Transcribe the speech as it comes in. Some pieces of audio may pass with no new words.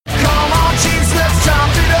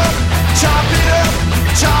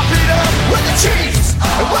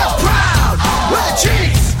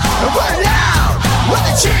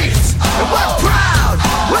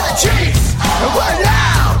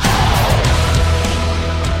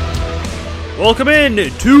Welcome in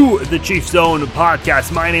to the Chiefs Zone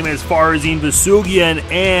podcast. My name is Farzin Vousoughian,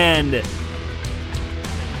 and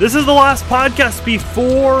this is the last podcast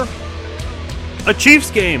before a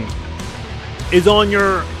Chiefs game is on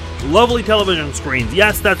your lovely television screens.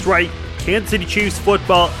 Yes, that's right. Kansas City Chiefs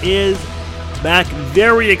football is back.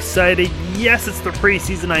 Very exciting. Yes, it's the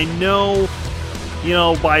preseason. I know,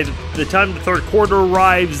 by the time the third quarter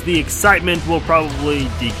arrives, the excitement will probably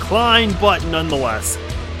decline, but nonetheless,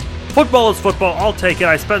 football is football. I'll take it.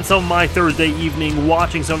 I spent some of my Thursday evening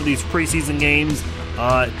watching some of these preseason games.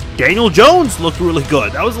 Daniel Jones looked really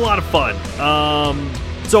good. That was a lot of fun.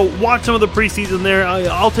 So watch some of the preseason there.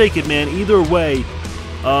 I'll take it, man. Either way,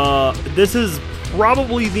 this is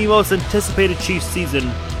probably the most anticipated Chiefs season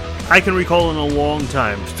I can recall in a long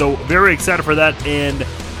time. So very excited for that, and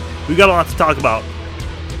we got a lot to talk about.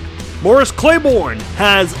 Morris Claiborne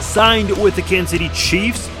has signed with the Kansas City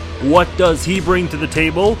Chiefs. What does he bring to the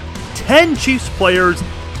table? 10 Chiefs players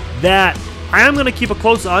that I am going to keep a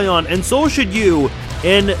close eye on, and so should you,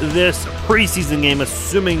 in this preseason game,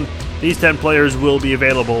 assuming these 10 players will be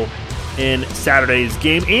available in Saturday's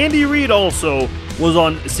game. Andy Reid also was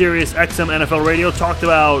on Sirius XM NFL Radio, talked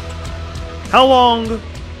about how long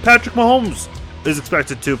Patrick Mahomes is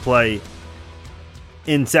expected to play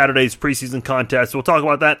in Saturday's preseason contest. We'll talk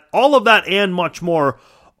about that, all of that, and much more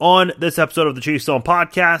on this episode of the Chiefs Zone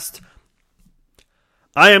podcast.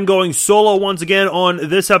 I am going solo once again on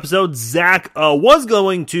this episode. Zach was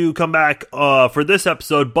going to come back for this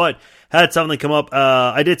episode, but had something come up.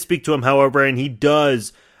 I did speak to him, however, and he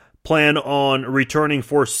does plan on returning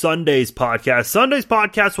for Sunday's podcast. Sunday's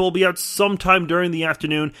podcast will be out sometime during the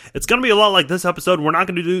afternoon. It's going to be a lot like this episode. We're not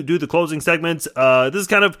going to do the closing segments. This is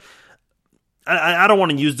kind of, I don't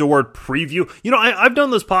want to use the word preview. I've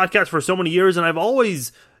done this podcast for so many years, and I've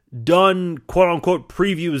always done quote-unquote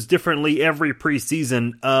previews differently every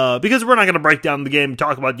preseason because we're not going to break down the game and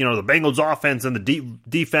talk about, the Bengals offense and the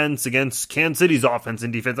defense against Kansas City's offense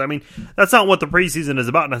and defense. I mean, that's not what the preseason is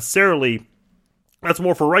about necessarily. That's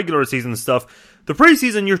more for regular season stuff. The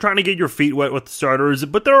preseason, you're trying to get your feet wet with the starters,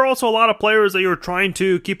 but there are also a lot of players that you're trying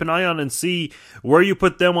to keep an eye on and see where you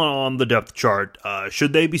put them on the depth chart.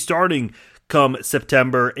 Should they be starting come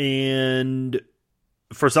September? And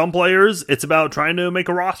for some players, it's about trying to make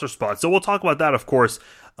a roster spot. So we'll talk about that, of course.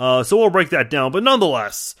 So we'll break that down. But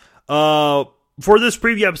nonetheless, for this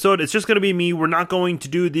preview episode, it's just going to be me. We're not going to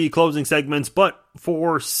do the closing segments. But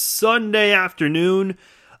for Sunday afternoon,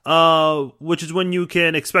 which is when you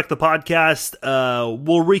can expect the podcast,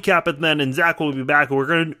 we'll recap it then, and Zach will be back.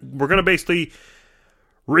 We're gonna basically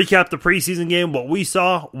recap the preseason game, what we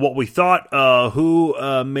saw, what we thought, who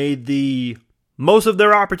made the most of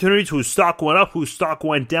their opportunities, whose stock went up, whose stock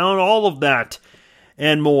went down, all of that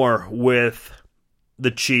and more with the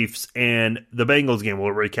Chiefs and the Bengals game.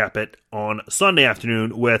 We'll recap it on Sunday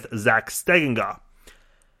afternoon with Zach Stegenga.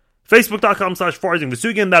 Facebook.com/Farzin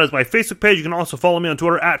Vousoughian. That is my Facebook page. You can also follow me on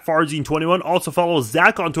Twitter at Farzin21. Also follow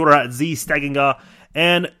Zach on Twitter at ZStegenga.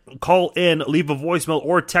 And call in, leave a voicemail,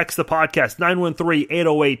 or text the podcast,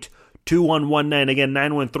 913-808-2119. Again,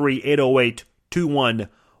 913-808-2119.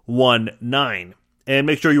 And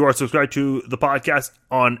make sure you are subscribed to the podcast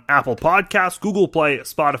on Apple Podcasts, Google Play,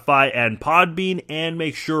 Spotify, and Podbean. And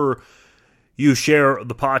make sure you share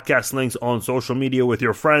the podcast links on social media with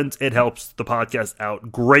your friends. It helps the podcast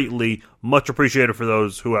out greatly. Much appreciated for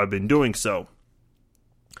those who have been doing so.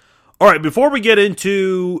 All right, before we get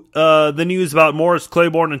into the news about Morris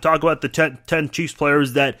Claiborne and talk about the 10 Chiefs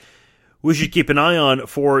players that we should keep an eye on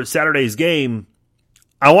for Saturday's game,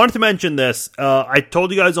 I wanted to mention this. I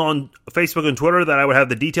told you guys on Facebook and Twitter that I would have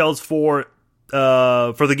the details for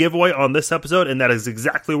the giveaway on this episode, and that is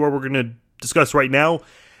exactly what we're going to discuss right now.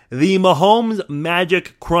 The Mahomes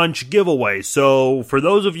Magic Crunch giveaway. So for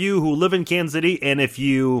those of you who live in Kansas City, and if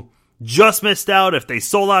you just missed out, if they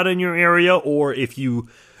sold out in your area, or if you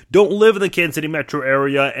don't live in the Kansas City metro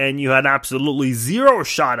area and you had absolutely zero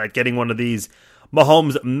shot at getting one of these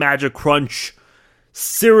Mahomes Magic Crunch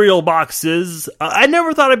cereal boxes, I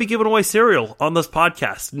never thought I'd be giving away cereal on this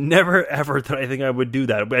podcast. Never ever did I think I would do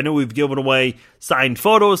that. I know we've given away signed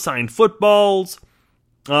photos, signed footballs,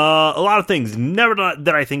 a lot of things. Never did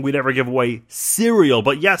I think we'd ever give away cereal.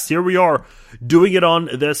 But yes, here we are doing it on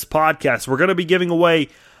this podcast. We're going to be giving away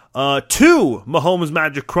 2 Mahomes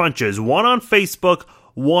Magic Crunches, one on Facebook,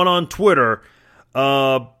 one on Twitter.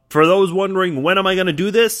 For those wondering, when am I going to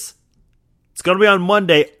do this? It's going to be on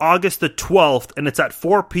Monday, August the 12th, and it's at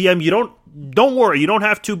 4 p.m. Don't worry, you don't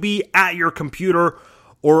have to be at your computer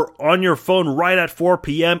or on your phone right at 4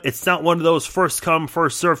 p.m. It's not one of those first come,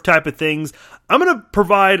 first serve type of things. I'm going to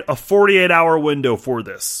provide a 48-hour window for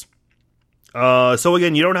this. So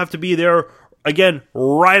again, you don't have to be there again,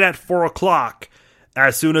 right at 4 o'clock.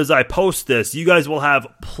 As soon as I post this, you guys will have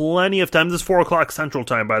plenty of time. This is 4 o'clock Central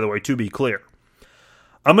Time, by the way, to be clear.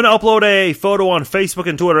 I'm going to upload a photo on Facebook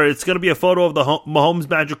and Twitter. It's going to be a photo of the Mahomes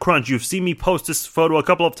Magic Crunch. You've seen me post this photo a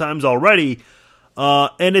couple of times already.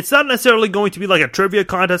 And it's not necessarily going to be like a trivia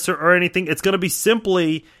contest or anything. It's going to be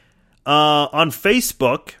simply on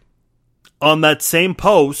Facebook, on that same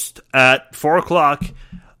post at 4 o'clock,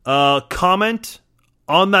 comment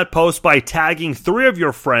on that post by tagging 3 of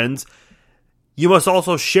your friends. You must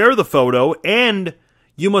also share the photo, and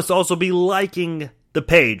you must also be liking the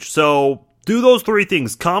page. So do those 3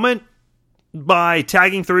 things. Comment by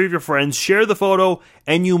tagging 3 of your friends, share the photo,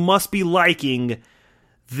 and you must be liking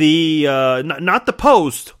the, not the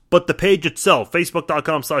post, but the page itself,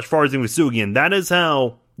 facebook.com/FarzinVesugian. That is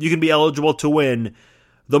how you can be eligible to win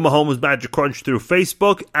the Mahomes Magic Crunch through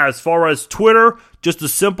Facebook. As far as Twitter, just a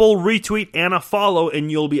simple retweet and a follow, and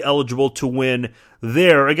you'll be eligible to win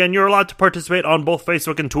there. Again, you're allowed to participate on both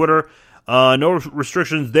Facebook and Twitter. No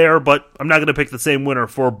restrictions there, but I'm not going to pick the same winner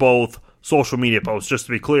for both social media posts, just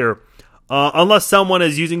to be clear. Unless someone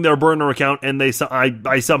is using their burner account and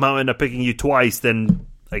I somehow end up picking you twice, then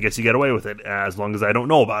I guess you get away with it, as long as I don't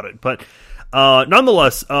know about it. But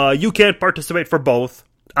nonetheless, you can participate for both,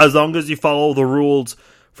 as long as you follow the rules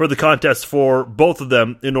for the contest for both of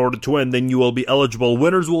them in order to win. Then you will be eligible.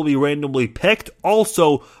 Winners will be randomly picked.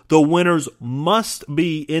 Also, the winners must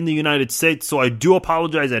be in the United States, so I do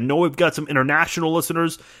apologize. I know we've got some international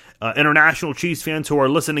listeners, international Chiefs fans who are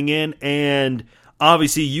listening in, and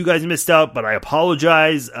obviously you guys missed out, but I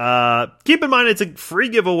apologize. Keep in mind, it's a free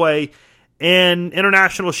giveaway, and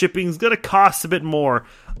international shipping is going to cost a bit more.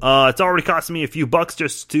 It's already costing me a few bucks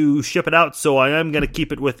just to ship it out, so I am going to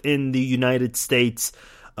keep it within the United States.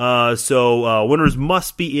 So winners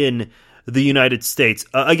must be in the United States.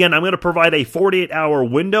 Again, I'm going to provide a 48-hour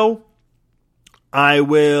window. I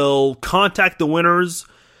will contact the winners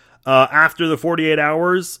after the 48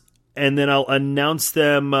 hours, and then I'll announce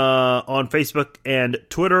them on Facebook and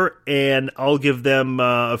Twitter, and I'll give them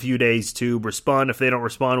a few days to respond. If they don't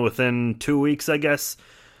respond within 2 weeks, I guess,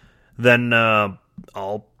 then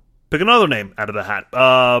I'll pick another name out of the hat.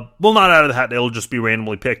 Well, not out of the hat. It'll just be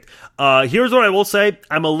randomly picked. Here's what I will say.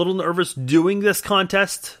 I'm a little nervous doing this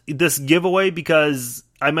contest, this giveaway, because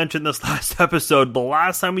I mentioned this last episode. The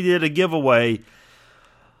last time we did a giveaway,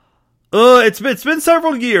 it's been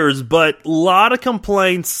several years, but a lot of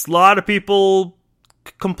complaints, a lot of people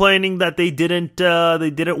complaining that they didn't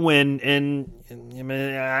win, and I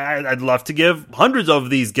mean, I'd love to give hundreds of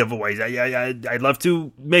these giveaways. I'd love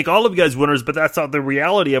to make all of you guys winners, but that's not the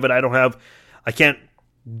reality of it. I can't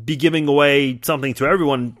be giving away something to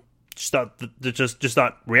everyone. Just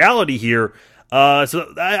not reality here.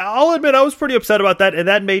 So I'll admit I was pretty upset about that, and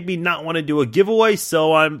that made me not want to do a giveaway.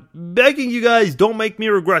 So I'm begging you guys, don't make me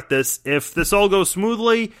regret this. If this all goes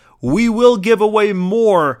smoothly, we will give away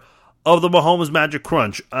more of the Mahomes Magic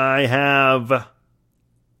Crunch. I have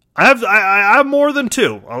more than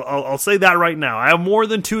 2. I'll say that right now. I have more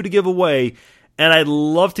than 2 to give away, and I'd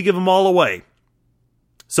love to give them all away.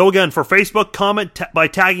 So again, for Facebook, comment by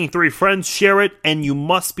tagging 3 friends, share it, and you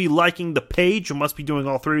must be liking the page. You must be doing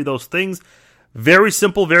all 3 of those things. Very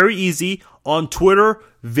simple, very easy. On Twitter,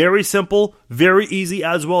 very simple, very easy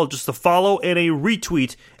as well. Just a follow and a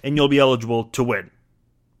retweet, and you'll be eligible to win.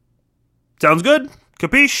 Sounds good?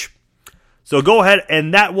 Capiche? So go ahead,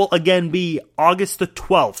 and that will again be August the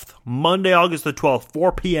 12th, Monday, August the 12th,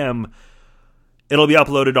 4 p.m. It'll be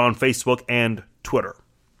uploaded on Facebook and Twitter.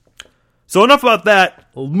 So enough about that.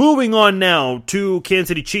 Moving on now to Kansas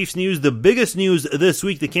City Chiefs news. The biggest news this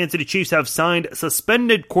week, the Kansas City Chiefs have signed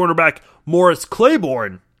suspended cornerback Morris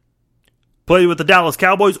Claiborne. Played with the Dallas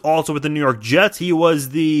Cowboys, also with the New York Jets. He was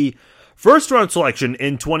the first-round selection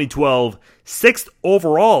in 2012, 6th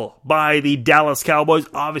overall by the Dallas Cowboys.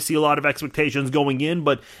 Obviously, a lot of expectations going in,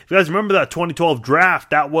 but if you guys remember that 2012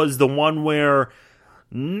 draft, that was the one where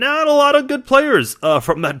not a lot of good players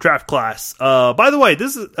from that draft class. By the way,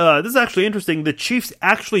 this is actually interesting. The Chiefs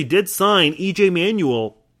actually did sign E.J.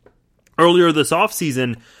 Manuel earlier this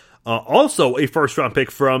offseason, also a first-round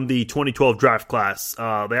pick from the 2012 draft class. They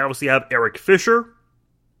obviously have Eric Fisher,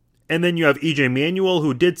 and then you have E.J. Manuel,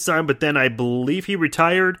 who did sign, but then I believe he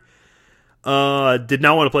retired, did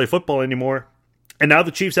not want to play football anymore. And now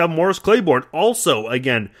the Chiefs have Morris Claiborne, also,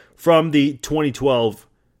 again, from the 2012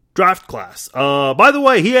 draft class. By the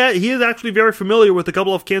way, he is actually very familiar with a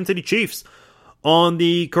couple of Kansas City Chiefs on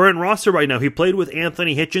the current roster right now. He played with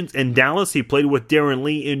Anthony Hitchens in Dallas. He played with Darren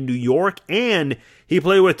Lee in New York, and he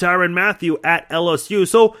played with Tyrann Mathieu at LSU.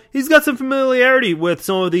 So he's got some familiarity with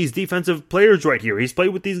some of these defensive players right here. He's played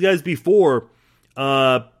with these guys before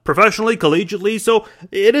professionally, collegiately, so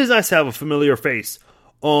it is nice to have a familiar face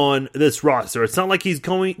on this roster. It's not like he's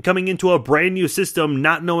coming into a brand new system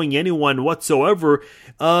not knowing anyone whatsoever.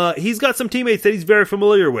 He's got some teammates that he's very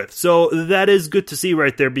familiar with, so that is good to see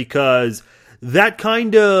right there, because that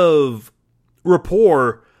kind of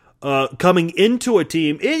rapport coming into a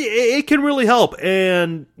team, it can really help.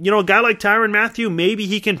 And, a guy like Tyrann Mathieu, maybe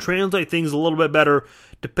he can translate things a little bit better,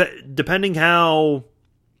 depending how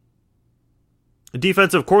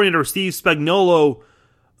defensive coordinator Steve Spagnuolo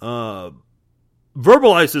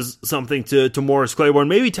verbalizes something to Morris Claiborne.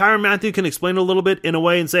 Maybe Tyrann Mathieu can explain a little bit in a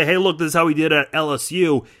way and say, hey, look, this is how we did at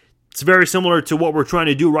LSU. It's very similar to what we're trying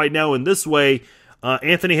to do right now in this way.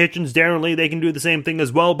 Anthony Hitchens, Darren Lee, they can do the same thing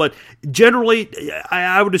as well. But generally,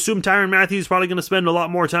 I would assume Tyrann Mathieu is probably going to spend a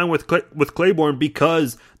lot more time with Claiborne,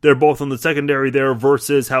 because they're both on the secondary there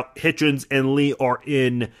versus how Hitchens and Lee are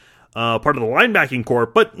in part of the linebacking corps.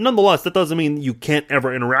 But nonetheless, that doesn't mean you can't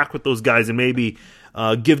ever interact with those guys and maybe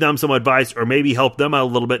give them some advice or maybe help them out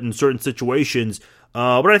a little bit in certain situations.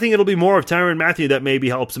 But I think it'll be more of Tyrann Mathieu that maybe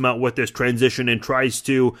helps him out with this transition and tries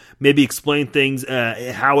to maybe explain things,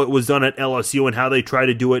 how it was done at LSU and how they try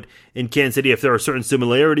to do it in Kansas City, if there are certain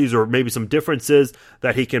similarities or maybe some differences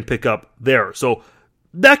that he can pick up there. So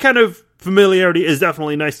that kind of familiarity is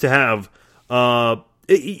definitely nice to have.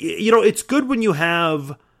 It's good when you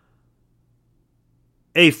have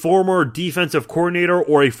a former defensive coordinator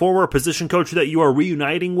or a former position coach that you are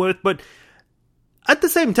reuniting with, but at the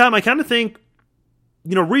same time, I kind of think,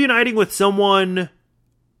 reuniting with someone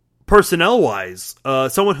personnel-wise,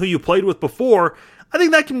 someone who you played with before, I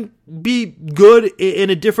think that can be good in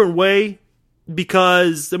a different way,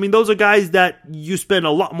 because, those are guys that you spend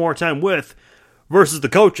a lot more time with versus the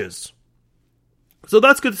coaches. So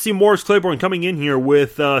that's good to see Morris Claiborne coming in here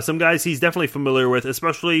with some guys he's definitely familiar with,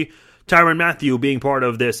 especially Tyrann Mathieu being part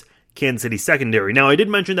of this Kansas City secondary. Now, I did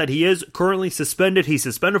mention that he is currently suspended. He's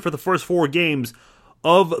suspended for the first 4 games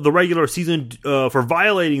of the regular season for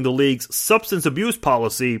violating the league's substance abuse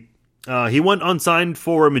policy. He went unsigned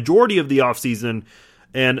for a majority of the offseason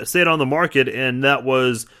and stayed on the market, and that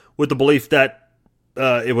was with the belief that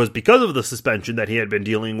it was because of the suspension that he had been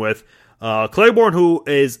dealing with. Claiborne, who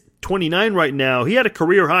is 29 right now, he had a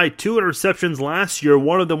career-high 2 interceptions last year.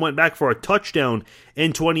 One of them went back for a touchdown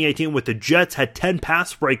in 2018 with the Jets, had 10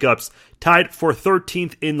 pass breakups, tied for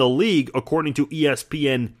 13th in the league, according to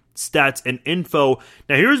ESPN Stats and Info.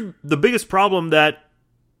 Now, here's the biggest problem that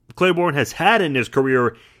Claiborne has had in his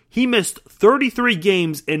career. He missed 33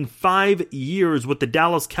 games in 5 years with the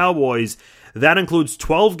Dallas Cowboys. That includes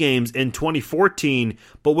 12 games in 2014,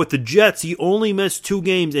 but with the Jets, he only missed 2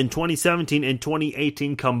 games in 2017 and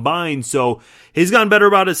 2018 combined, so he's gotten better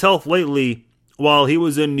about his health lately while he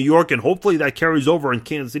was in New York, and hopefully that carries over in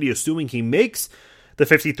Kansas City, assuming he makes the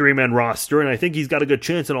 53-man roster, and I think he's got a good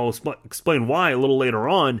chance, and I'll explain why a little later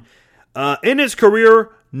on. In his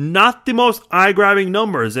career, not the most eye-grabbing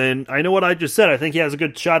numbers, and I know what I just said. I think he has a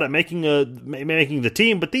good shot at making the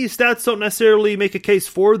team, but these stats don't necessarily make a case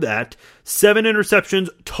for that. 7 interceptions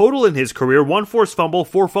total in his career, 1 forced fumble,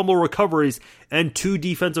 4 fumble recoveries, and 2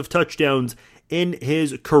 defensive touchdowns in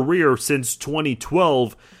his career since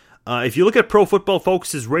 2012. If you look at Pro Football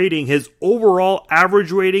Focus's rating, his overall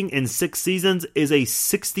average rating in 6 seasons is a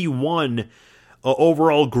 61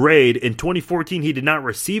 overall grade. In 2014, he did not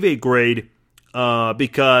receive a grade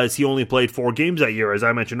because he only played 4 games that year. As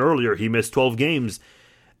I mentioned earlier, he missed 12 games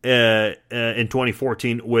in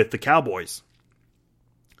 2014 with the Cowboys.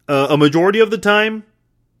 A majority of the time,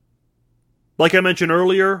 like I mentioned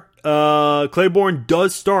earlier, Claiborne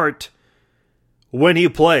does start when he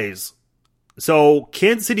plays. So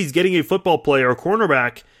Kansas City's getting a football player, a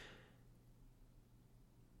cornerback,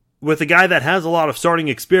 with a guy that has a lot of starting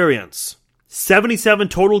experience. 77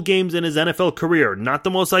 total games in his NFL career. Not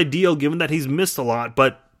the most ideal given that he's missed a lot,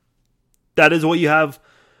 but that is what you have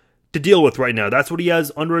to deal with right now. That's what he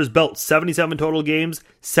has under his belt. 77 total games.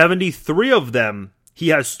 73 of them he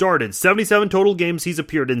has started. 77 total games he's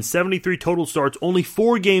appeared in. 73 total starts. Only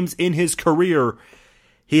 4 games in his career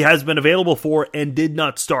he has been available for and did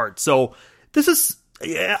not start. So this is,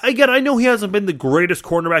 again, I know he hasn't been the greatest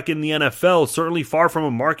cornerback in the NFL. Certainly far from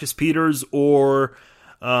a Marcus Peters or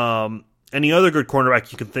any other good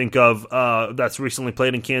cornerback you can think of that's recently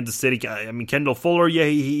played in Kansas City. I mean, Kendall Fuller, yeah,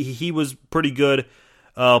 he was pretty good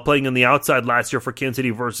playing on the outside last year for Kansas City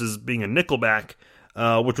versus being a nickelback,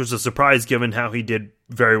 which was a surprise given how he did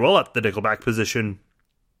very well at the nickelback position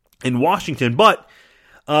in Washington. But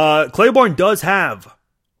Claiborne does have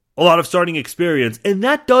a lot of starting experience, and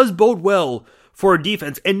that does bode well for a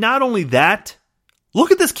defense. And not only that,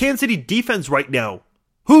 look at this Kansas City defense right now.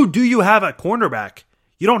 Who do you have at cornerback?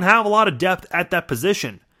 You don't have a lot of depth at that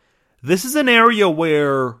position. This is an area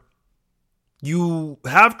where you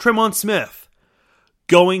have Tremont Smith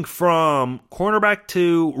going from cornerback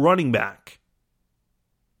to running back.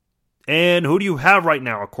 And who do you have right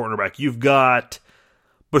now at cornerback? You've got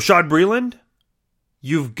Bashaud Breeland.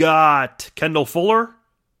 You've got Kendall Fuller.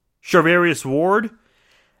 Charvarius Ward.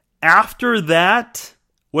 After that,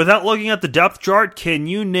 without looking at the depth chart, can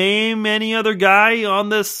you name any other guy on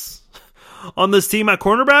this team at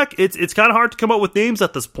cornerback? It's kind of hard to come up with names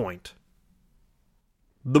at this point.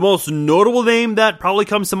 The most notable name that probably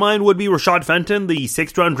comes to mind would be Rashad Fenton, the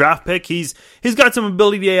 6th-round draft pick. He's got some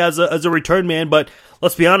ability as a return man, but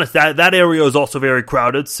let's be honest, that area is also very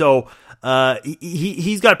crowded. So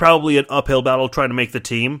he's got probably an uphill battle trying to make the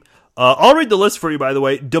team. I'll read the list for you, by the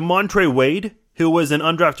way. Demontre Wade, who was an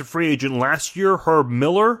undrafted free agent last year. Herb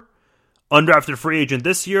Miller, undrafted free agent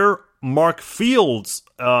this year. Mark Fields,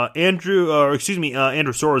 Andrew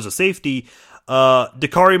Soares, a safety.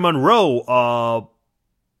 Dakari Monroe.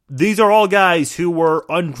 These are all guys who were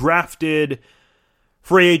undrafted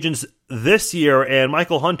free agents this year, and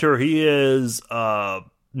Michael Hunter, he is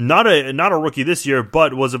not a rookie this year,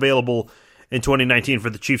 but was available in 2019 for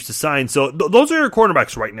the Chiefs to sign. So those are your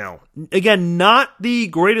cornerbacks right now. Again, not the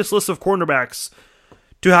greatest list of cornerbacks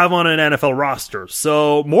to have on an NFL roster.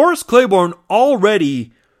 So Morris Claiborne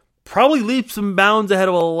already probably leaps and bounds ahead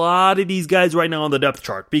of a lot of these guys right now on the depth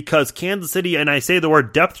chart, because Kansas City, and I say the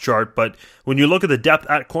word depth chart, but when you look at the depth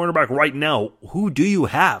at cornerback right now, who do you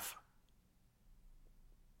have?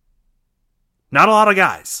 Not a lot of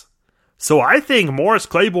guys. So I think Morris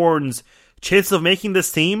Claiborne's chance of making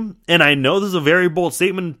this team, and I know this is a very bold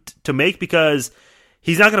statement to make because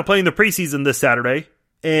he's not going to play in the preseason this Saturday,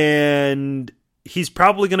 and he's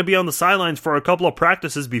probably going to be on the sidelines for a couple of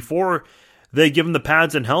practices before they give him the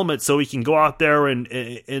pads and helmet so he can go out there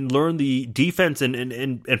and learn the defense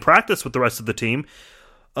and practice with the rest of the team.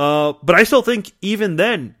 But I still think even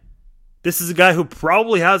then, this is a guy who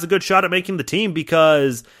probably has a good shot at making the team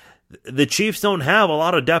because the Chiefs don't have a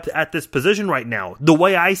lot of depth at this position right now. The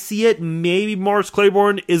way I see it, maybe Morris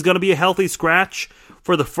Claiborne is going to be a healthy scratch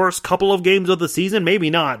for the first couple of games of the season. Maybe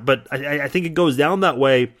not, but I think it goes down that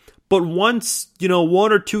way. But once,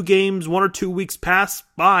 1 or 2 games, 1 or 2 weeks pass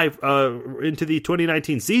by into the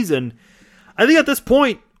 2019 season, I think at this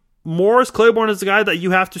point, Morris Claiborne is the guy that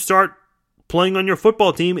you have to start playing on your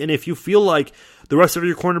football team. And if you feel like the rest of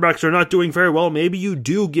your cornerbacks are not doing very well, maybe you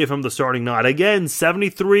do give him the starting nod. Again,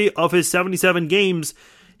 73 of his 77 games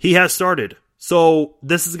he has started. So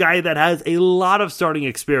this is a guy that has a lot of starting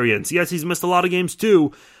experience. Yes, he's missed a lot of games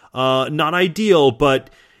too. Not ideal, but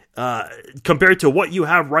compared to what you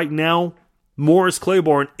have right now, Morris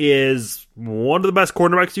Claiborne is one of the best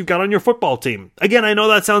cornerbacks you've got on your football team. Again, I know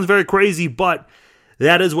that sounds very crazy, but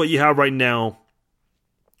that is what you have right now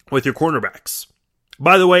with your cornerbacks.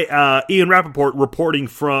 By the way, Ian Rappaport reporting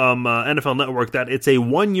from NFL Network that it's a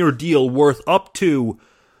 1-year deal worth up to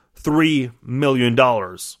 $3 million.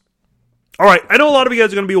 All right, I know a lot of you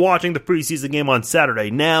guys are going to be watching the preseason game on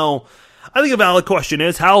Saturday. Now, I think a valid question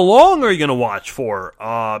is, how long are you going to watch for?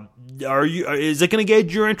 Is it going to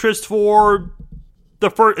gauge your interest for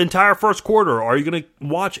the entire first quarter? Are you going to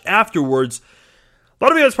watch afterwards? A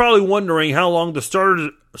lot of you guys probably wondering how long the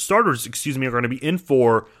starters are going to be in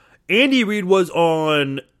for. Andy Reid was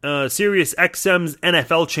on Sirius XM's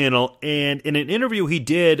NFL channel, and in an interview he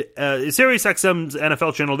did, Sirius XM's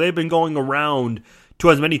NFL channel, they've been going around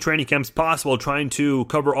to as many training camps possible, trying to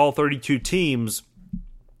cover all 32 teams.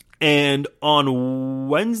 And on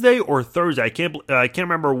Wednesday or Thursday, I can't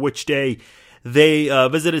remember which day, they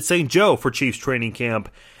visited St. Joe for Chiefs training camp,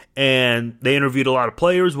 and they interviewed a lot of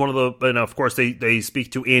players. And of course, they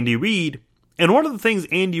speak to Andy Reid. And one of the things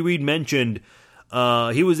Andy Reid mentioned,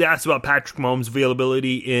 he was asked about Patrick Mahomes'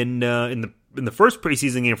 availability in the first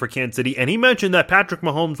preseason game for Kansas City, and he mentioned that Patrick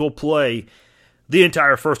Mahomes will play the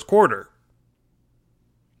entire first quarter.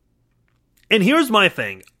 And here's my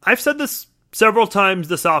thing. I've said this several times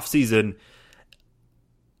this offseason.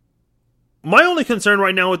 My only concern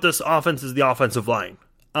right now with this offense is the offensive line.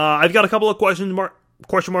 I've got a couple of question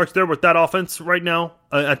marks there with that offense right now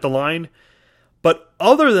at the line. But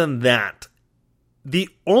other than that, the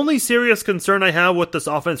only serious concern I have with this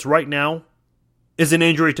offense right now is an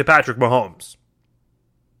injury to Patrick Mahomes.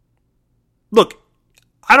 Look,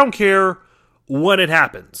 I don't care when it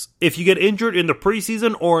happens. If you get injured in the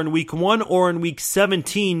preseason or in week 1 or in week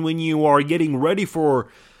 17 when you are getting ready for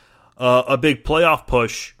a big playoff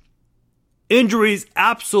push, injuries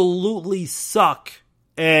absolutely suck.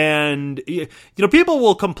 And, people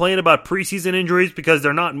will complain about preseason injuries because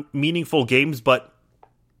they're not meaningful games, but,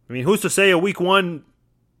 who's to say a week 1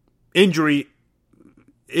 injury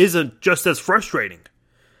isn't just as frustrating.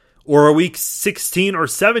 Or a week 16 or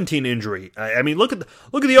 17 injury. I mean, look at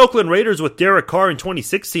the Oakland Raiders with Derek Carr in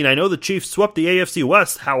 2016. I know the Chiefs swept the AFC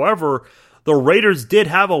West. However, the Raiders did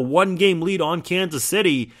have a 1-game lead on Kansas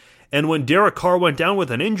City. And when Derek Carr went down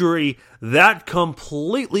with an injury, that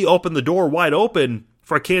completely opened the door wide open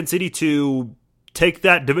for Kansas City to take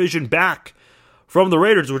that division back from the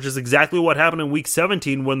Raiders, which is exactly what happened in week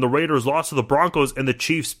 17 when the Raiders lost to the Broncos and the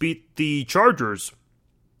Chiefs beat the Chargers.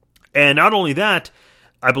 And not only that,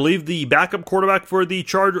 I believe the backup quarterback for the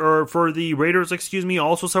Raiders,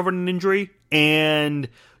 also suffered an injury. And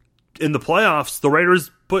in the playoffs, the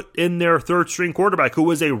Raiders put in their third-string quarterback, who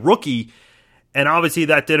was a rookie, and obviously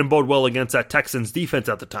that didn't bode well against that Texans defense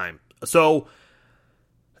at the time. So,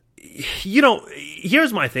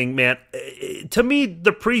 here's my thing, man. To me,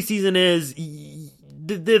 the preseason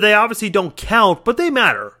they obviously don't count, but they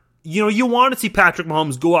matter. You want to see Patrick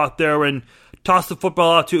Mahomes go out there and toss the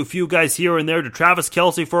football out to a few guys here and there, to Travis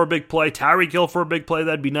Kelce for a big play, Tyreek Hill for a big play.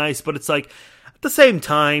 That'd be nice. But it's like, at the same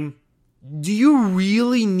time, do you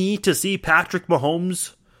really need to see Patrick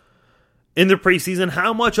Mahomes in the preseason?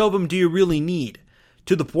 How much of him do you really need?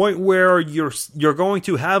 To the point where you're going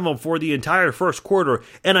to have him for the entire first quarter.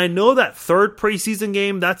 And I know that third preseason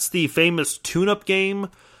game, that's the famous tune-up game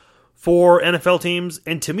for NFL teams.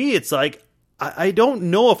 And to me, it's like, I don't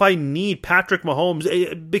know if I need Patrick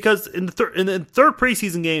Mahomes, because in the third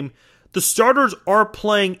preseason game, the starters are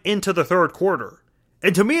playing into the third quarter.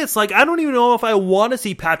 And to me, it's like, I don't even know if I want to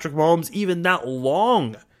see Patrick Mahomes even that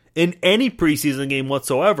long in any preseason game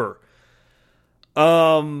whatsoever.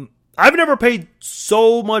 I've never paid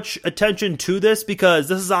so much attention to this, because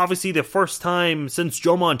this is obviously the first time since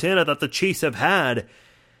Joe Montana that the Chiefs have had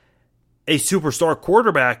a superstar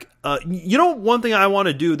quarterback. One thing I want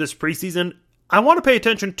to do this preseason, I want to pay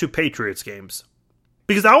attention to Patriots games,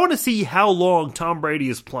 because I want to see how long Tom Brady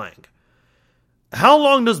is playing. How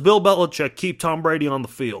long does Bill Belichick keep Tom Brady on the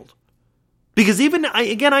field? Because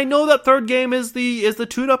I know that third game is the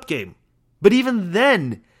tune-up game, but even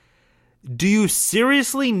then, do you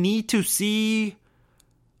seriously need to see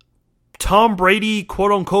Tom Brady,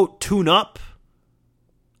 quote-unquote, tune up?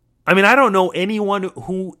 I mean, I don't know anyone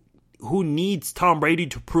who needs Tom Brady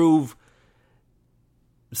to prove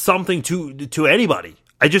something to anybody.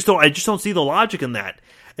 I just don't see the logic in that.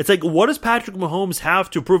 It's like, what does Patrick Mahomes have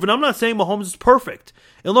to prove? And I'm not saying Mahomes is perfect.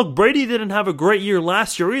 And look, Brady didn't have a great year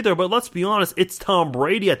last year either, but let's be honest, it's Tom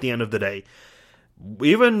Brady at the end of the day.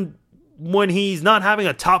 Even when he's not having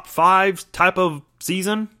a top 5 type of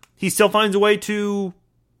season, he still finds a way to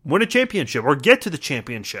win a championship or get to the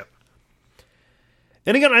championship.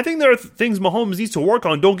 And again, I think there are things Mahomes needs to work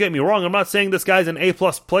on. Don't get me wrong. I'm not saying this guy's an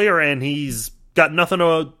A-plus player and he's got nothing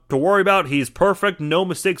to worry about. He's perfect, no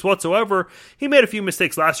mistakes whatsoever. He made a few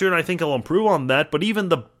mistakes last year, and I think he'll improve on that. But even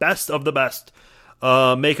the best of the best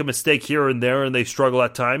make a mistake here and there, and they struggle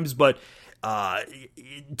at times. But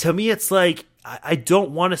to me, it's like, I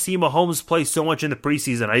don't want to see Mahomes play so much in the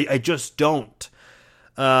preseason. I just don't.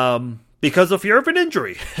 Because of fear of an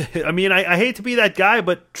injury. I mean, I hate to be that guy,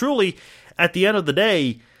 but truly, at the end of the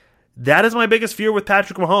day, that is my biggest fear with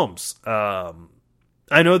Patrick Mahomes.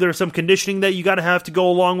 I know there's some conditioning that you got to have to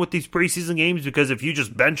go along with these preseason games, because if you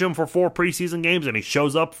just bench him for 4 preseason games and he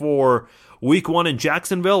shows up for week 1 in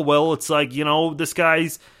Jacksonville, well, it's like, this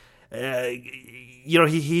guy's,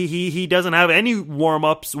 he doesn't have any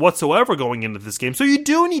warm-ups whatsoever going into this game. So you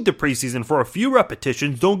do need the preseason for a few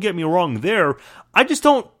repetitions. Don't get me wrong there. I just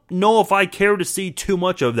don't know if I care to see too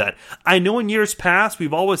much of that. I know in years past,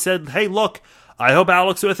 we've always said, hey, look, I hope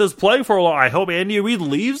Alex Smith is playing for a while. I hope Andy Reid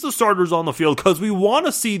leaves the starters on the field, because we want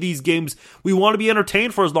to see these games. We want to be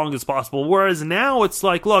entertained for as long as possible. Whereas now it's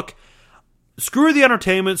like, look, screw the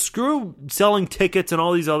entertainment, screw selling tickets and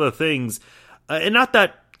all these other things. And not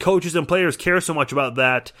that coaches and players care so much about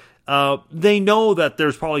that. They know that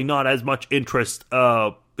there's probably not as much interest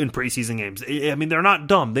in preseason games. I mean, they're not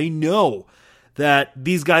dumb. They know that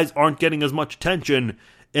these guys aren't getting as much attention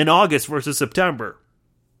in August versus September.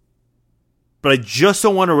 But I just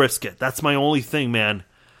don't want to risk it. That's my only thing, man.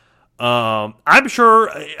 I'm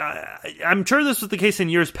sure this was the case in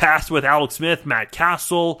years past with Alex Smith, Matt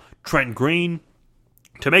Castle, Trent Green.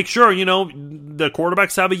 To make sure, the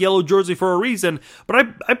quarterbacks have a yellow jersey for a reason. But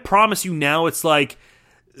I promise you now, it's like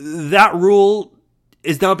that rule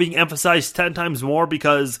is now being emphasized 10 times more,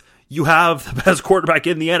 because you have the best quarterback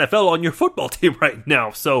in the NFL on your football team right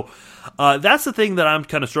now. So that's the thing that I'm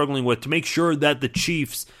kind of struggling with, to make sure that the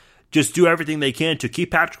Chiefs just do everything they can to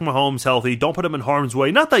keep Patrick Mahomes healthy. Don't put him in harm's way.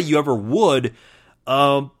 Not that you ever would.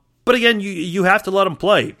 But again, you have to let him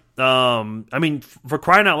play. I mean, for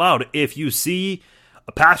crying out loud, if you see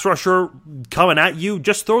a pass rusher coming at you,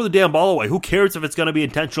 just throw the damn ball away. Who cares if it's going to be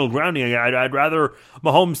intentional grounding? I'd rather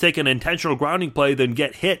Mahomes take an intentional grounding play than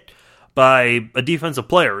get hit by a defensive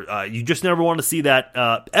player. You just never want to see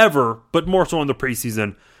that ever, but more so in the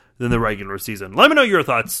preseason than the regular season. Let me know your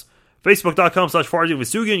thoughts.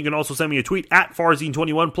 Facebook.com/FarzineVesugian. You can also send me a tweet at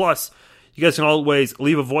Farzine21. Plus, you guys can always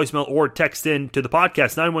leave a voicemail or text in to the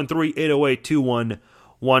podcast,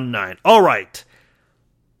 913-808-2119. All right.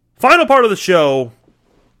 Final part of the show,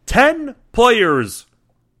 10 players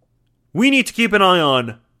we need to keep an eye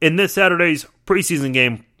on in this Saturday's preseason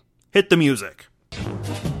game. Hit the music.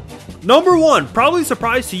 Number 1, probably a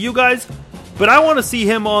surprise to you guys, but I want to see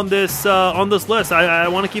him on this list. I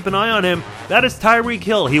want to keep an eye on him. That is Tyreek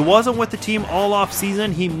Hill. He wasn't with the team all off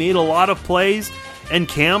season. He made a lot of plays in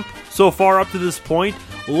camp so far up to this point.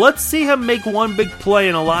 Let's see him make one big play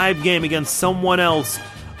in a live game against someone else,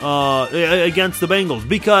 against the Bengals.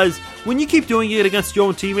 Because when you keep doing it against your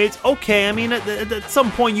own teammates, okay, I mean, at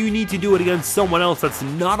some point you need to do it against someone else that's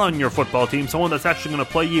not on your football team, someone that's actually going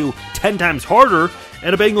to play you 10 times harder,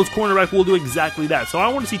 and a Bengals cornerback will do exactly that. So I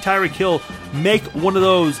want to see Tyreek Hill make one of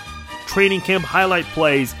those training camp highlight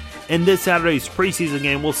plays in this Saturday's preseason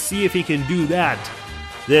game. We'll see if he can do that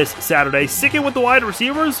this Saturday. Sticking with the wide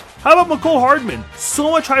receivers, how about Mecole Hardman? So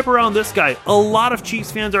much hype around this guy. A lot of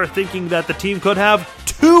Chiefs fans are thinking that the team could have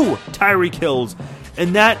 2 Tyreek Hills,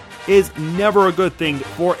 and that is never a good thing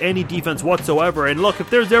for any defense whatsoever. And look, if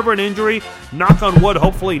there's ever an injury, knock on wood,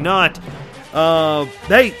 hopefully not,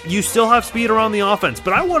 hey, you still have speed around the offense.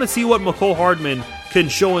 But I want to see what Mecole Hardman can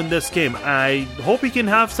show in this game. I hope he can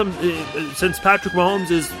have some, since Patrick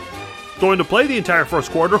Mahomes is going to play the entire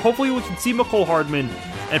first quarter, hopefully we can see Mecole Hardman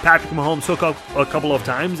and Patrick Mahomes hook up a couple of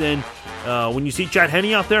times. And when you see Chad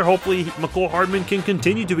Henne out there, hopefully Mecole Hardman can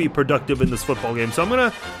continue to be productive in this football game. So I'm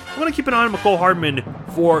gonna keep an eye on Mecole Hardman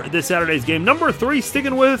for this Saturday's game. Number 3,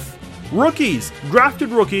 sticking with rookies, drafted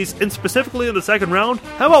rookies, and specifically in the second round.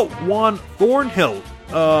 How about Juan Thornhill?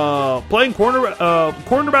 Playing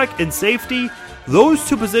cornerback and safety. Those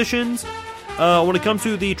two positions, when it comes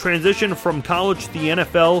to the transition from college to the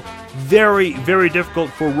NFL, very, very difficult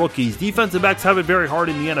for rookies. Defensive backs have it very hard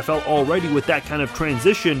in the NFL already with that kind of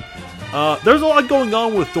transition. There's a lot going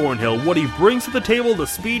on with Thornhill. What he brings to the table, the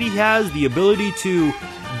speed he has, the ability to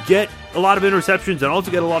get a lot of interceptions and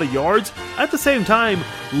also get a lot of yards. At the same time,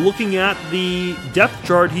 looking at the depth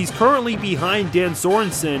chart, he's currently behind Dan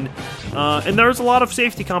Sorensen, and there's a lot of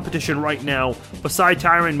safety competition right now beside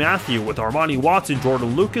Tyrann Mathieu with Armani Watson,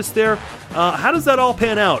 Jordan Lucas there. How does that all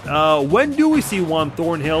pan out? When do we see Juan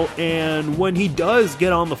Thornhill, and when he does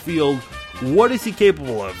get on the field, what is he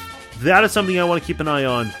capable of? That is something I want to keep an eye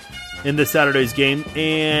on in this Saturday's game.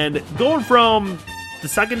 And going from the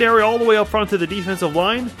secondary all the way up front to the defensive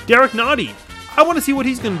line, Derek Nottie. I want to see what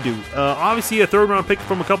he's going to do. Obviously a third-round pick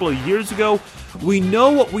from a couple of years ago. We know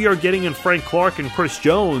what we are getting in Frank Clark and Chris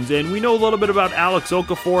Jones, and we know a little bit about Alex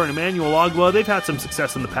Okafor and Emmanuel Ogbah. They've had some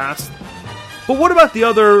success in the past. But what about the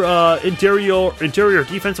other interior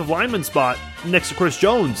defensive lineman spot next to Chris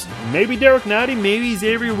Jones? Maybe Derek Nottie, maybe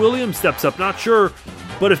Xavier Williams steps up, not sure.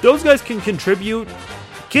 But if those guys can contribute,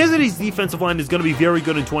 Kansas City's defensive line is going to be very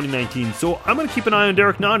good in 2019, so I'm going to keep an eye on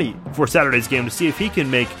Derek Nottie for Saturday's game to see if he can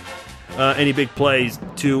make any big plays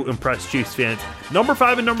to impress Chiefs fans. Number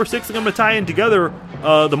 5 and number 6 are going to tie in together.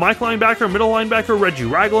 The Mike linebacker, middle linebacker, Reggie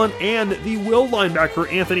Ragland, and the will linebacker,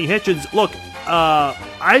 Anthony Hitchens. Look,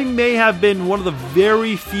 I may have been one of the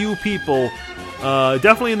very few people,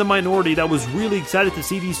 definitely in the minority, that was really excited to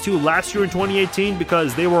see these two last year in 2018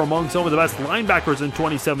 because they were among some of the best linebackers in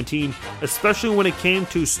 2017, especially when it came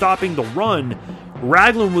to stopping the run.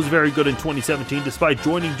 Ragland was very good in 2017 despite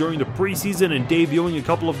joining during the preseason and debuting a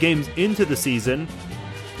couple of games into the season.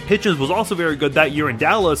 Hitchens was also very good that year in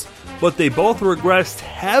Dallas, but they both regressed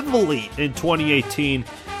heavily in 2018,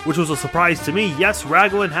 which was a surprise to me. Yes,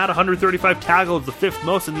 Ragland had 135 tackles, the 5th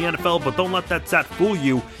most in the NFL, but don't let that stat fool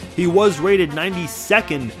you. He was rated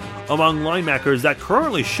 92nd among linebackers. That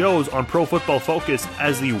currently shows on Pro Football Focus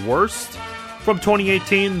as the worst from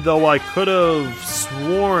 2018, though I could have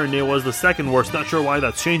sworn it was the 2nd worst. Not sure why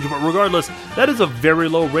that's changed, but regardless, that is a very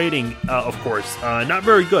low rating, of course. Not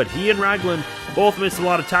very good. He and Ragland both missed a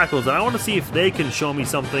lot of tackles, and I want to see if they can show me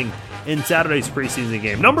something in Saturday's preseason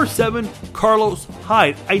game. Number 7, Carlos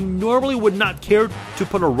Hyde. I normally would not care to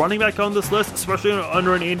put a running back on this list, especially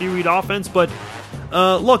under an Andy Reid offense, but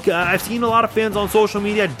look, I've seen a lot of fans on social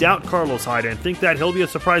media doubt Carlos Hyde and think that he'll be a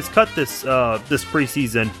surprise cut this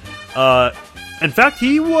preseason. In fact,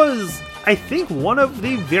 he was, I think, one of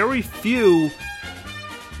the very few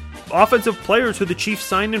offensive players who the Chiefs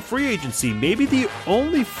signed in free agency. Maybe the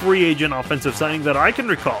only free agent offensive signing that I can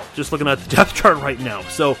recall, just looking at the depth chart right now.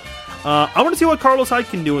 So I want to see what Carlos Hyde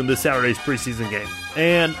can do in this Saturday's preseason game.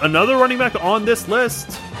 And another running back on this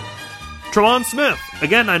list, Tremon Smith.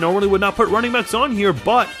 Again, I normally would not put running backs on here,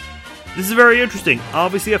 but this is very interesting.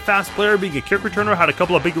 Obviously a fast player, being a kick returner, had a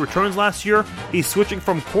couple of big returns last year. He's switching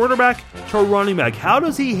from quarterback to running back. How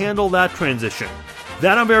does he handle that transition?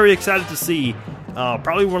 That I'm very excited to see.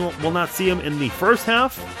 Probably will not see him in the first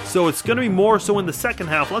half, so it's going to be more so in the second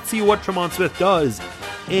half. Let's see what Tremon Smith does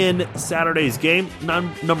in Saturday's game.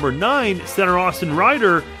 Number 9, center Austin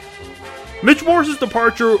Ryder. Mitch Morse's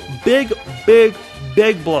departure, big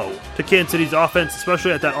blow to Kansas City's offense,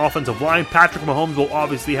 especially at that offensive line. Patrick Mahomes will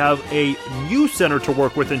obviously have a new center to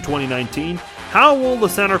work with in 2019. How will the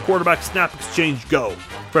center quarterback snap exchange go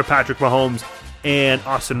for Patrick Mahomes and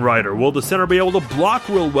Austin Ryder? Will the center be able to block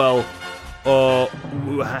real well?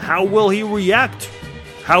 How will he react?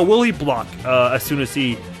 How will he block as soon as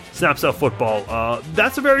he snaps that football?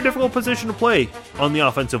 That's a very difficult position to play on the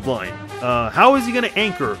offensive line. How is he going to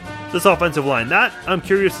anchor this offensive line? That I'm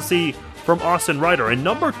curious to see from Austin Ryder. And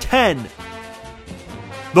number 10,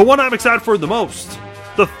 the one I'm excited for the most,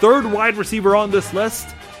 the third wide receiver on this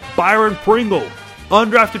list, Byron Pringle,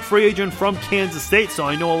 undrafted free agent from Kansas State. So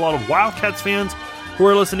I know a lot of Wildcats fans who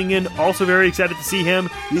are listening in also very excited to see him.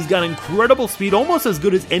 He's got incredible speed, almost as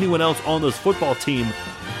good as anyone else on this football team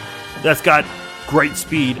that's got great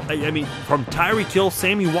speed. I mean, from Tyreek Hill,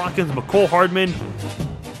 Sammy Watkins, McCole Hardman,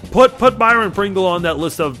 put Byron Pringle on that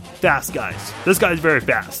list of fast guys. This guy's very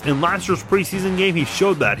fast. In last year's preseason game, he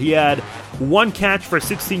showed that. He had 1 catch for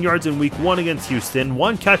 16 yards in week 1 against Houston,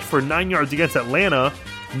 1 catch for 9 yards against Atlanta,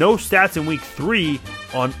 no stats in week 3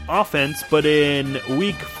 on offense, but in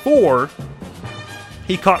week 4,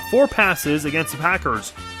 he caught 4 passes against the Packers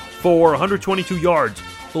for 122 yards.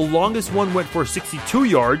 The longest one went for 62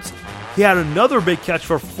 yards. He had another big catch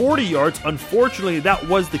for 40 yards. Unfortunately, that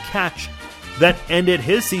was the catch that ended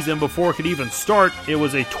his season before it could even start. It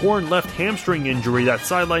was a torn left hamstring injury that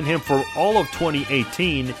sidelined him for all of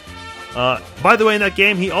 2018. By the way, in that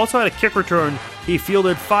game, he also had a kick return. He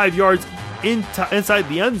fielded 5 yards inside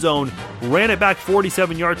the end zone, ran it back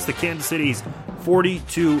 47 yards to Kansas City's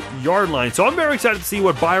 42-yard line. So I'm very excited to see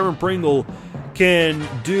what Byron Pringle can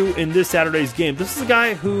do in this Saturday's game. This is a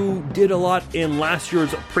guy who did a lot in last year's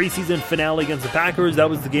preseason finale against the Packers. That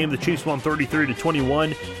was the game the Chiefs won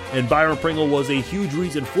 33-21, and Byron Pringle was a huge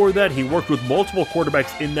reason for that. He worked with multiple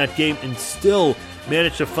quarterbacks in that game and still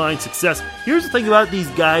managed to find success. Here's the thing about these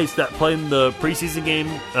guys that play in the preseason game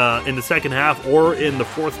in the second half or in the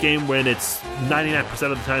fourth game when it's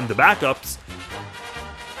 99% of the time the backups.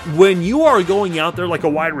 When you are going out there like a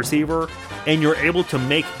wide receiver and you're able to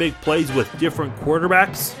make big plays with different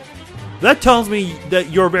quarterbacks, that tells me that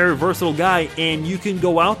you're a very versatile guy and you can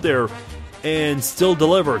go out there and still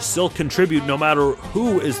deliver, still contribute no matter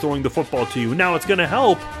who is throwing the football to you. Now, it's going to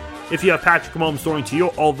help if you have Patrick Mahomes throwing to you,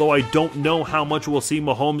 although I don't know how much we'll see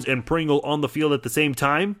Mahomes and Pringle on the field at the same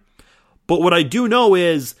time. But what I do know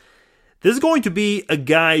is this is going to be a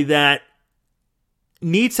guy that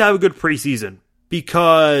needs to have a good preseason,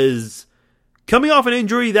 because coming off an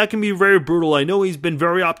injury, that can be very brutal. I know he's been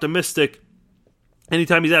very optimistic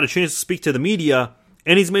anytime he's had a chance to speak to the media,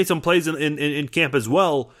 and he's made some plays in camp as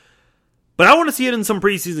well. But I want to see it in some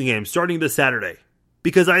preseason games starting this Saturday,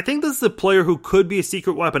 because I think this is a player who could be a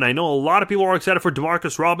secret weapon. I know a lot of people are excited for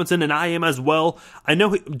Demarcus Robinson, and I am as well. I know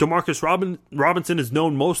Demarcus Robinson is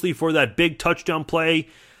known mostly for that big touchdown play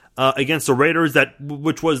against the Raiders,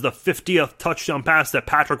 which was the 50th touchdown pass that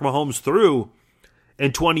Patrick Mahomes threw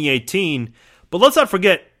in 2018. But let's not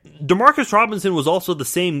forget, Demarcus Robinson was also the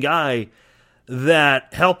same guy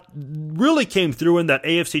that really came through in that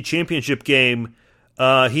AFC Championship game.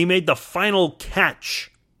 He made the final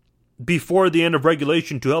catch before the end of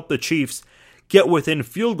regulation to help the Chiefs get within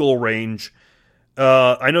field goal range.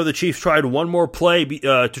 I know the Chiefs tried one more play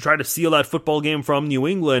to try to seal that football game from New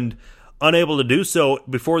England, unable to do so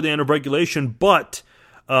before the end of regulation, but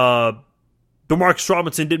Demarcus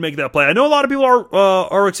Robinson did make that play. I know a lot of people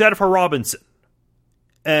are excited for Robinson,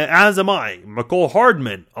 as am I. McCole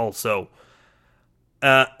Hardman also.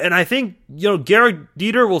 And I think, Garrett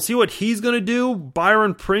Dieter, we'll see what he's going to do.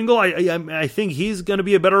 Byron Pringle, I think he's going to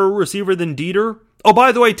be a better receiver than Dieter. Oh,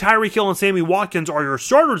 by the way, Tyreek Hill and Sammy Watkins are your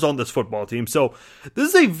starters on this football team. So this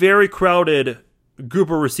is a very crowded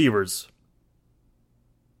group of receivers.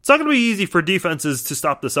 It's not going to be easy for defenses to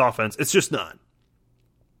stop this offense. It's just not.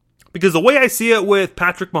 Because the way I see it with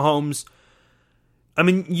Patrick Mahomes, I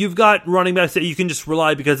mean, you've got running backs that you can just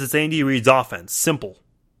rely because it's Andy Reid's offense. Simple.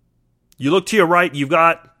 You look to your right, you've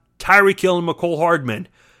got Tyreek Hill and McCole Hardman.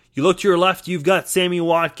 You look to your left, you've got Sammy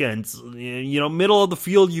Watkins. Middle of the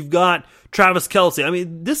field, you've got Travis Kelce. I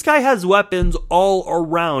mean, this guy has weapons all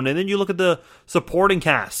around. And then you look at the supporting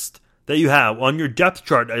cast that you have on your depth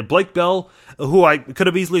chart. Blake Bell, who I could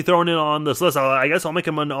have easily thrown in on this list. I guess I'll make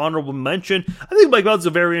him an honorable mention. I think Blake Bell's a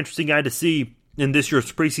very interesting guy to see in this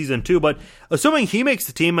year's preseason too. But assuming he makes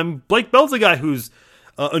the team, I mean, Blake Bell's a guy who's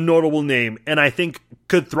a notable name and I think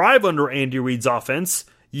could thrive under Andy Reid's offense.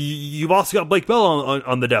 You've also got Blake Bell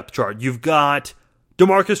on the depth chart. You've got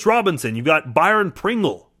Demarcus Robinson. You've got Byron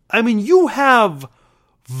Pringle. I mean, you have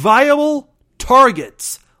viable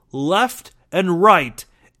targets left and right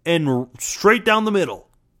and straight down the middle.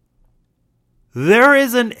 There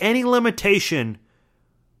isn't any limitation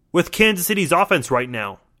with Kansas City's offense right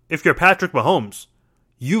now. If you're Patrick Mahomes,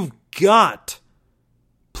 you've got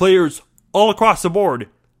players all across the board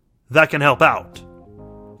that can help out.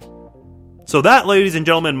 So that, ladies and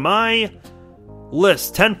gentlemen, my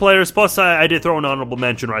list, 10 players, plus I did throw an honorable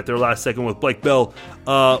mention right there last second with Blake Bell.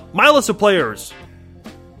 My list of players,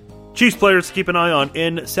 Chiefs players to keep an eye on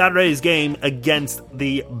in Saturday's game against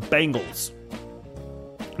the Bengals.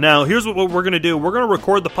 Now, here's what we're going to do. We're going to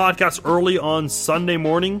record the podcast early on Sunday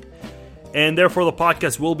morning, and therefore the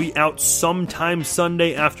podcast will be out sometime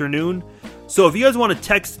Sunday afternoon. So if you guys want to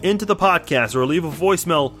text into the podcast or leave a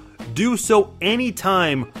voicemail, do so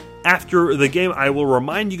anytime after the game. I will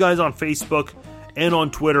remind you guys on Facebook and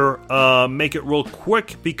on Twitter. Make it real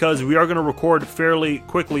quick because we are going to record fairly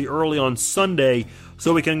quickly early on Sunday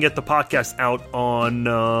so we can get the podcast out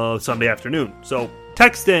on Sunday afternoon. So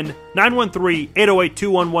text in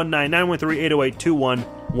 913-808-2119,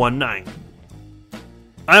 913-808-2119.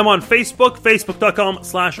 I am on Facebook,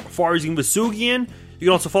 facebook.com/FarzingVesugian. You can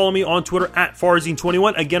also follow me on Twitter at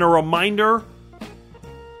Farzing21. Again, a reminder,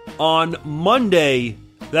 on Monday,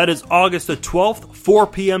 that is August the 12th, 4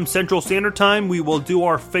 p.m. Central Standard Time, we will do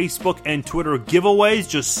our Facebook and Twitter giveaways.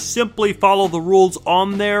 Just simply follow the rules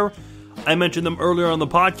on there. I mentioned them earlier on the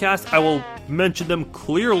podcast. I will mention them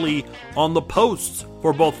clearly on the posts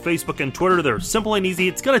for both Facebook and Twitter. They're simple and easy.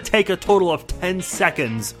 It's going to take a total of 10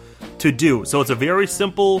 seconds to do. So it's a very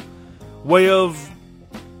simple way of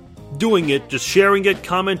doing it. Just sharing it,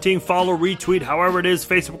 commenting, follow, retweet, however it is,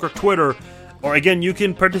 Facebook or Twitter. Or again, you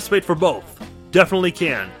can participate for both. Definitely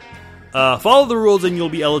can. Follow the rules and you'll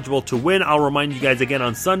be eligible to win. I'll remind you guys again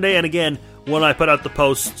on Sunday. And again, when I put out the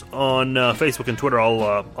posts on Facebook and Twitter,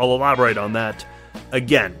 I'll elaborate on that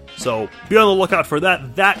again. So be on the lookout for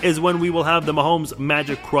that. That is when we will have the Mahomes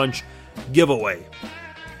Magic Crunch giveaway.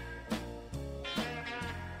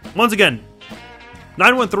 Once again,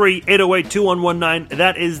 913-808-2119.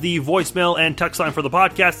 That is the voicemail and text line for the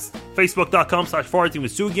podcast.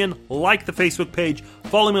 Facebook.com/FarzingVesugian. Like the Facebook page.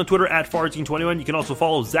 Follow me on Twitter at Farzing21. You can also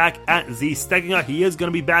follow Zach at ZStegginga. He is going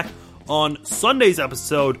to be back on Sunday's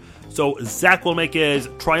episode. So Zach will make his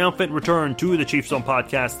triumphant return to the Chiefs Zone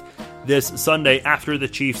podcast this Sunday after the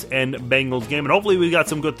Chiefs and Bengals game. And hopefully we got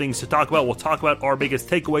some good things to talk about. We'll talk about our biggest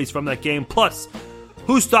takeaways from that game. Plus,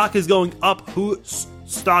 whose stock is going up, whose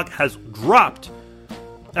stock has dropped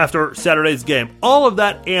after Saturday's game. All of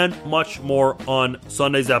that and much more on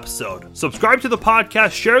Sunday's episode. Subscribe to the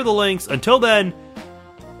podcast, share the links. Until then,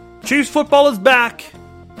 Chiefs football is back.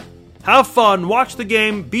 Have fun, watch the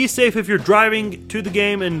game, be safe if you're driving to the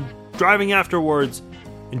game and driving afterwards.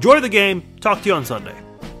 Enjoy the game. Talk to you on Sunday.